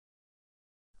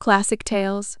Classic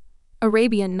Tales,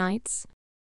 Arabian Nights.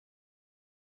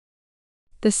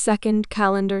 The Second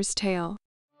Kalandar's Tale.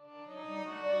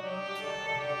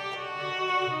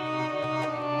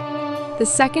 The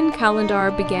second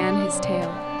Kalandar began his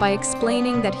tale by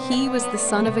explaining that he was the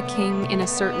son of a king in a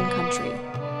certain country.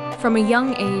 From a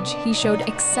young age, he showed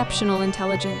exceptional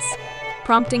intelligence,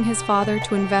 prompting his father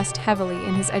to invest heavily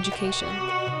in his education.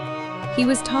 He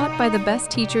was taught by the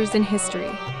best teachers in history,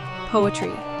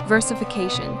 poetry,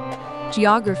 versification,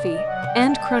 geography,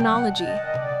 and chronology,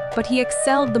 but he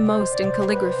excelled the most in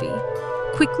calligraphy,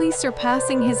 quickly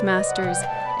surpassing his masters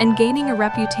and gaining a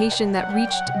reputation that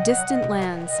reached distant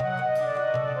lands.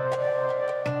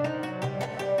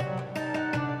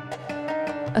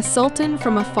 A sultan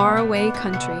from a faraway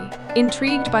country,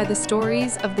 intrigued by the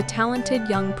stories of the talented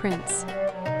young prince,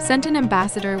 sent an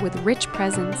ambassador with rich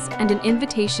presents and an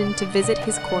invitation to visit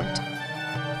his court.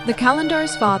 The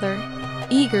Kalandar's father,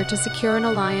 eager to secure an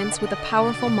alliance with a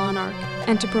powerful monarch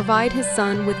and to provide his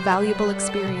son with valuable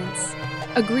experience,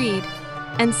 agreed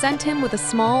and sent him with a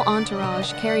small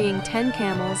entourage carrying 10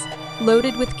 camels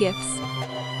loaded with gifts.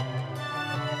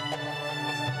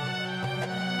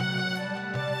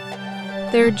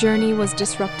 Their journey was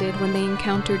disrupted when they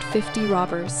encountered 50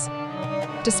 robbers.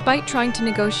 Despite trying to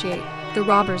negotiate, the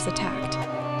robbers attacked.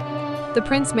 The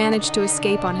prince managed to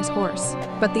escape on his horse,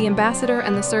 but the ambassador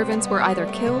and the servants were either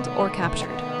killed or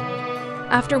captured.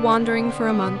 After wandering for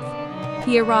a month,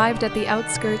 he arrived at the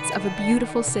outskirts of a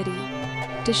beautiful city,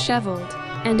 disheveled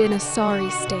and in a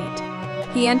sorry state.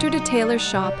 He entered a tailor's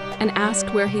shop and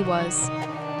asked where he was.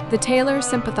 The tailor,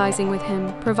 sympathizing with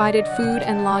him, provided food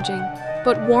and lodging,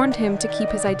 but warned him to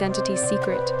keep his identity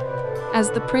secret, as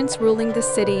the prince ruling the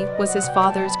city was his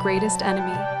father's greatest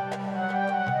enemy.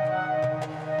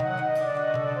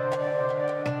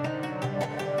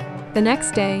 The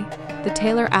next day, the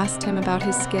tailor asked him about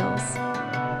his skills,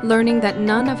 learning that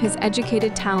none of his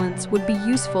educated talents would be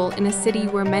useful in a city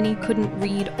where many couldn't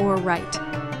read or write.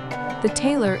 The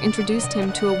tailor introduced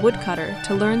him to a woodcutter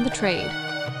to learn the trade.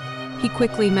 He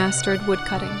quickly mastered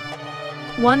woodcutting.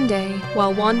 One day,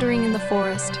 while wandering in the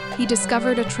forest, he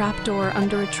discovered a trapdoor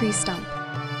under a tree stump.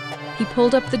 He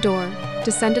pulled up the door,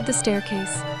 descended the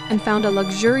staircase, and found a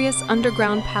luxurious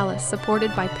underground palace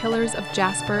supported by pillars of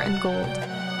jasper and gold.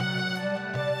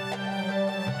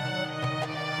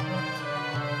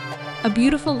 A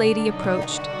beautiful lady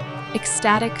approached,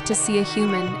 ecstatic to see a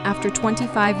human after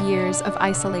 25 years of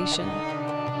isolation.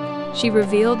 She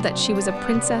revealed that she was a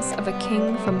princess of a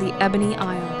king from the Ebony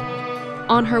Isle.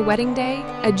 On her wedding day,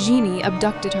 a genie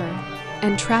abducted her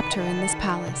and trapped her in this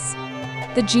palace.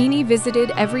 The genie visited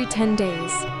every 10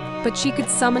 days, but she could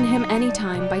summon him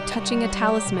anytime by touching a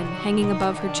talisman hanging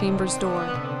above her chamber's door.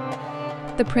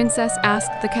 The princess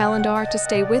asked the Kalandar to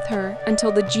stay with her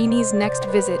until the genie's next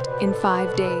visit in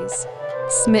 5 days.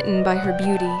 Smitten by her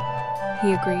beauty,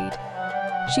 he agreed.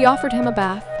 She offered him a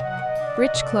bath,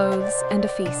 rich clothes, and a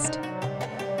feast.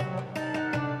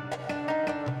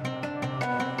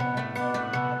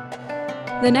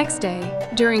 The next day,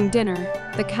 during dinner,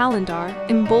 the Kalandar,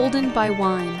 emboldened by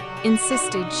wine,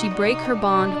 insisted she break her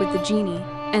bond with the genie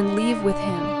and leave with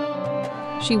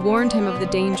him. She warned him of the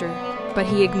danger, but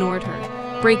he ignored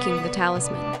her, breaking the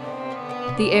talisman.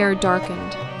 The air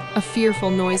darkened, a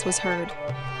fearful noise was heard,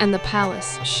 and the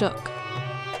palace shook.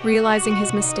 Realizing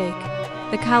his mistake,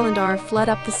 the Kalandar fled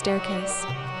up the staircase,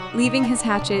 leaving his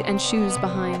hatchet and shoes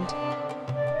behind.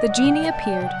 The genie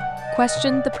appeared,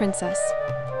 questioned the princess,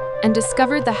 and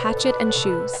discovered the hatchet and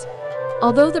shoes.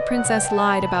 Although the princess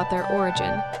lied about their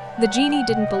origin, the genie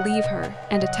didn't believe her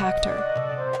and attacked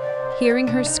her. Hearing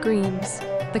her screams,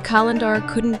 the Kalandar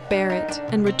couldn't bear it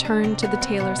and returned to the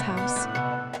tailor's house.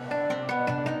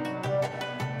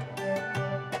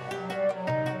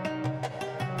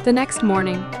 The next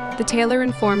morning, the tailor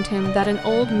informed him that an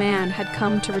old man had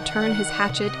come to return his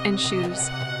hatchet and shoes.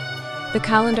 The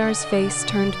Kalandar's face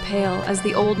turned pale as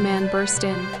the old man burst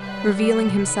in,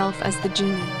 revealing himself as the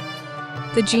genie.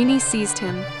 The genie seized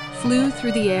him, flew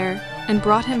through the air, and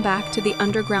brought him back to the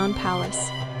underground palace,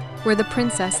 where the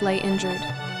princess lay injured.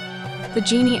 The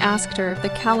genie asked her if the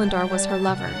Kalandar was her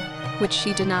lover, which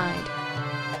she denied.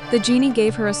 The genie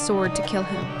gave her a sword to kill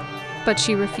him, but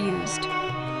she refused,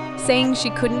 saying she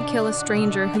couldn't kill a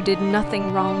stranger who did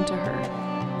nothing wrong to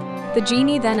her. The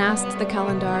genie then asked the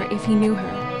Kalandar if he knew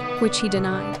her, which he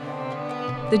denied.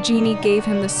 The genie gave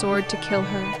him the sword to kill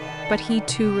her, but he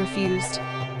too refused.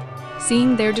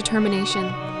 Seeing their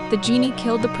determination, the genie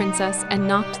killed the princess and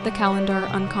knocked the Kalandar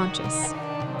unconscious.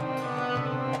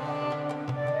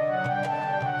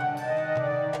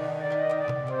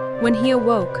 When he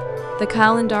awoke, the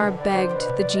Kalandar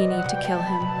begged the genie to kill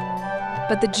him.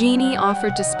 But the genie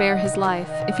offered to spare his life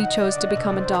if he chose to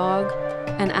become a dog,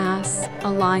 an ass,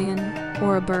 a lion,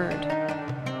 or a bird.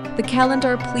 The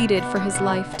Kalandar pleaded for his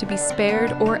life to be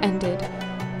spared or ended,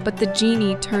 but the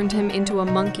genie turned him into a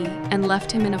monkey and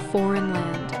left him in a foreign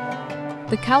land.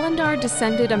 The Kalandar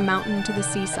descended a mountain to the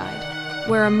seaside,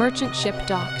 where a merchant ship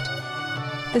docked.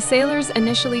 The sailors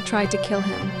initially tried to kill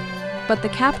him, but the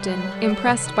captain,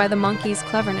 impressed by the monkey's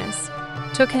cleverness,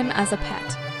 took him as a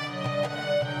pet.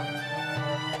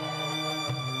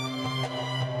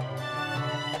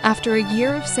 After a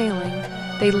year of sailing,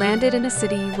 they landed in a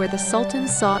city where the Sultan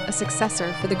sought a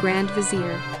successor for the Grand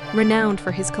Vizier, renowned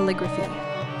for his calligraphy.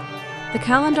 The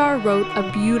Kalandar wrote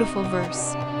a beautiful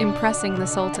verse, impressing the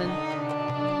Sultan.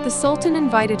 The Sultan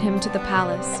invited him to the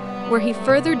palace, where he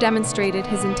further demonstrated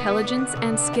his intelligence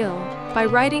and skill by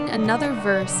writing another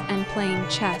verse and playing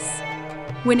chess,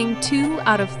 winning 2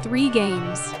 out of 3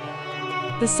 games.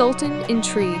 The Sultan,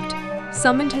 intrigued,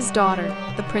 summoned his daughter,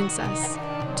 the princess,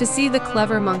 to see the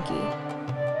clever monkey.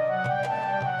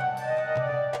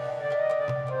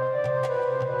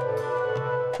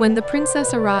 When the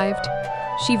princess arrived,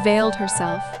 she veiled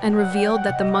herself and revealed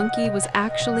that the monkey was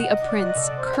actually a prince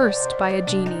cursed by a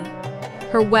genie.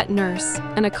 Her wet nurse,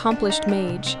 an accomplished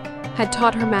mage, had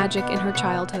taught her magic in her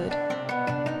childhood.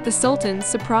 The Sultan,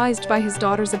 surprised by his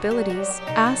daughter's abilities,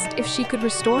 asked if she could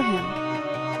restore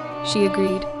him. She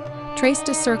agreed, traced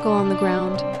a circle on the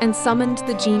ground, and summoned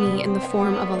the genie in the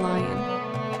form of a lion.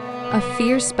 A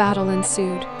fierce battle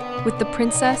ensued, with the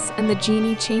princess and the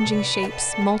genie changing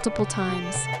shapes multiple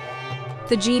times.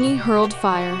 The genie hurled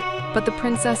fire, but the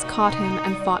princess caught him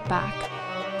and fought back.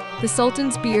 The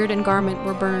Sultan's beard and garment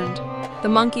were burned, the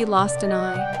monkey lost an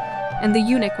eye, and the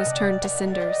eunuch was turned to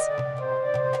cinders.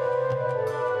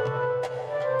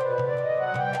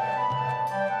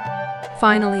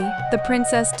 Finally, the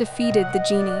princess defeated the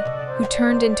genie, who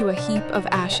turned into a heap of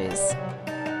ashes.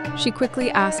 She quickly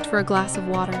asked for a glass of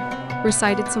water,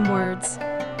 recited some words,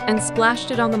 and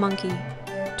splashed it on the monkey,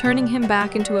 turning him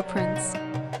back into a prince.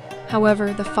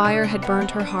 However, the fire had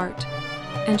burned her heart,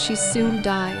 and she soon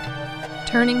died,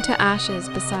 turning to ashes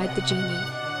beside the genie.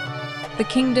 The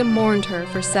kingdom mourned her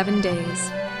for 7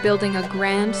 days, building a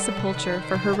grand sepulchre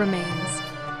for her remains,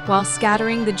 while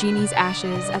scattering the genie's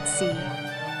ashes at sea.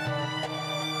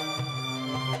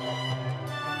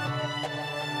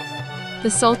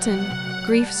 The Sultan,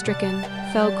 grief-stricken,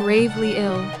 fell gravely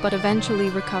ill but eventually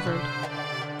recovered.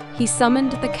 He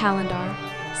summoned the Kalandar,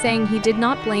 saying he did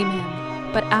not blame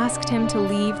him, but asked him to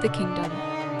leave the kingdom.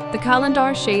 The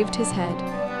Kalandar shaved his head,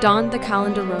 donned the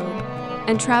Kalandar robe,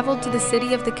 and traveled to the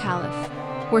city of the Caliph,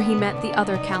 where he met the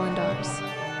other Kalandars.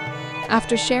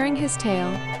 After sharing his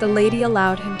tale, the lady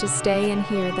allowed him to stay and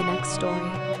hear the next story.